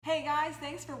guys,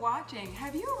 thanks for watching.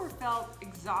 Have you ever felt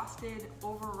exhausted,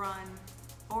 overrun,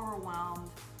 overwhelmed,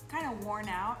 kind of worn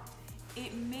out?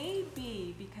 It may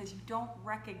be because you don't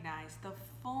recognize the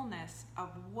fullness of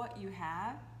what you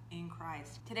have in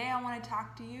Christ. Today I want to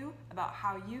talk to you about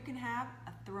how you can have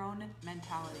a throne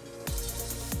mentality.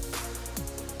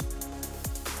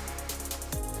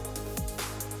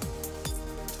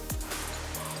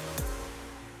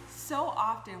 So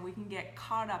often we can get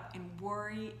caught up in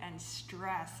worry and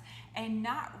stress and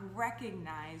not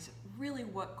recognize really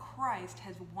what Christ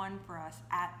has won for us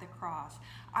at the cross.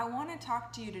 I want to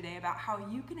talk to you today about how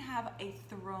you can have a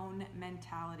throne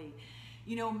mentality.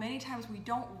 You know, many times we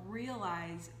don't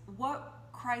realize what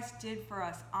Christ did for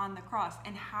us on the cross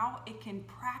and how it can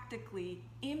practically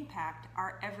impact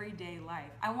our everyday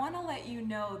life. I want to let you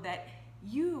know that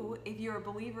you, if you're a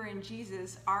believer in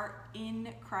Jesus, are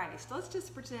in Christ. Let's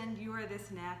just pretend you are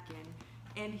this napkin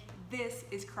and this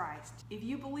is Christ. If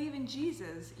you believe in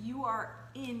Jesus, you are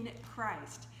in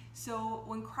Christ. So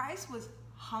when Christ was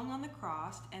hung on the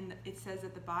cross, and it says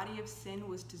that the body of sin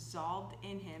was dissolved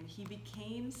in him, he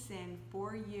became sin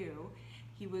for you.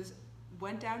 He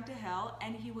went down to hell,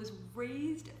 and he was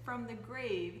raised from the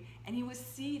grave, and he was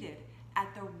seated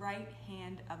at the right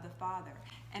hand of the Father.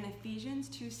 And Ephesians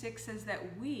 2:6 says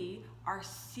that we are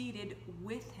seated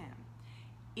with him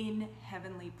in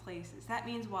heavenly places. That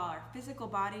means while our physical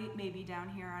body may be down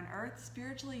here on earth,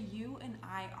 spiritually you and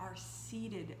I are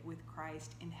seated with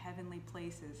Christ in heavenly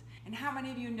places. And how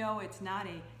many of you know it's not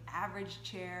an average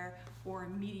chair or a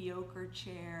mediocre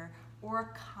chair or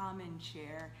a common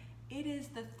chair? It is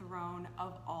the throne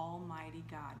of Almighty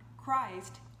God.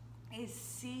 Christ is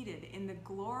seated in the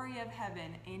glory of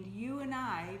heaven, and you and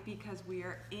I, because we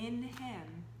are in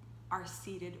him, are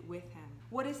seated with him.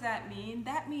 What does that mean?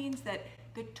 That means that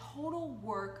the total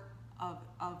work of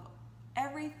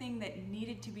everything that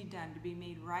needed to be done to be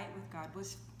made right with God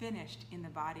was finished in the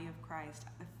body of Christ,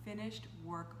 the finished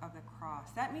work of the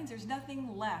cross. That means there's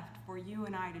nothing left for you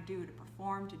and I to do, to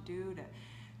perform, to do,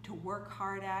 to work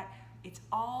hard at. It's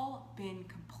all been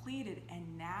completed,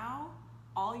 and now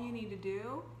all you need to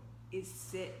do is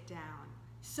sit down.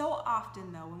 So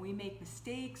often though, when we make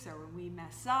mistakes or when we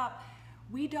mess up,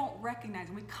 we don't recognize,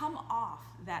 and we come off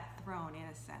that throne in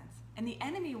a sense. And the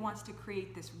enemy wants to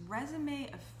create this resume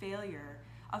of failure,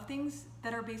 of things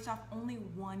that are based off only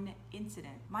one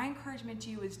incident. My encouragement to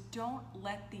you is don't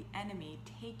let the enemy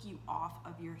take you off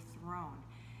of your throne.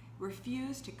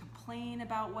 Refuse to complain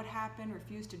about what happened,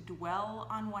 refuse to dwell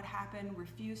on what happened,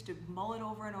 refuse to mull it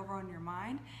over and over in your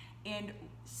mind, and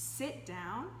sit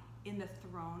down in the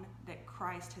throne that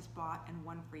Christ has bought and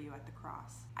won for you at the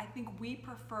cross. I think we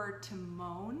prefer to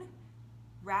moan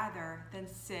rather than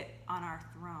sit on our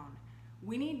throne.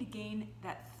 We need to gain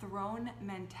that throne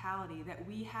mentality, that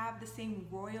we have the same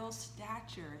royal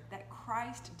stature that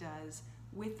Christ does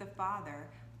with the Father.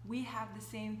 We have the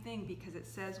same thing because it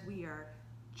says we are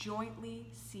jointly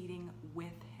seating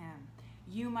with him.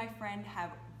 You, my friend,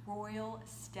 have royal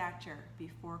stature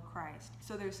before Christ.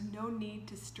 So there's no need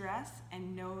to stress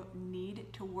and no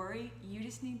need to worry. You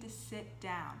just need to sit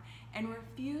down and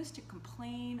refuse to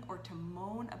complain or to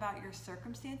moan about your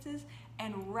circumstances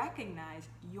and recognize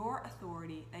your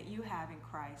authority that you have in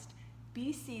Christ.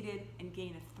 Be seated and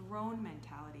gain a throne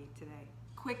mentality today.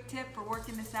 Quick tip for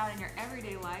working this out in your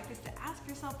everyday life is to ask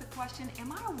yourself the question,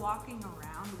 am I walking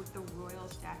around with the royal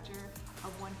stature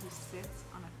of one who sits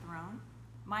on a throne?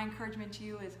 My encouragement to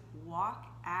you is walk,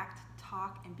 act,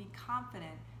 talk, and be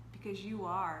confident because you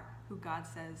are who God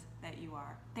says that you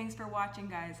are. Thanks for watching,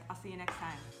 guys. I'll see you next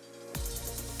time.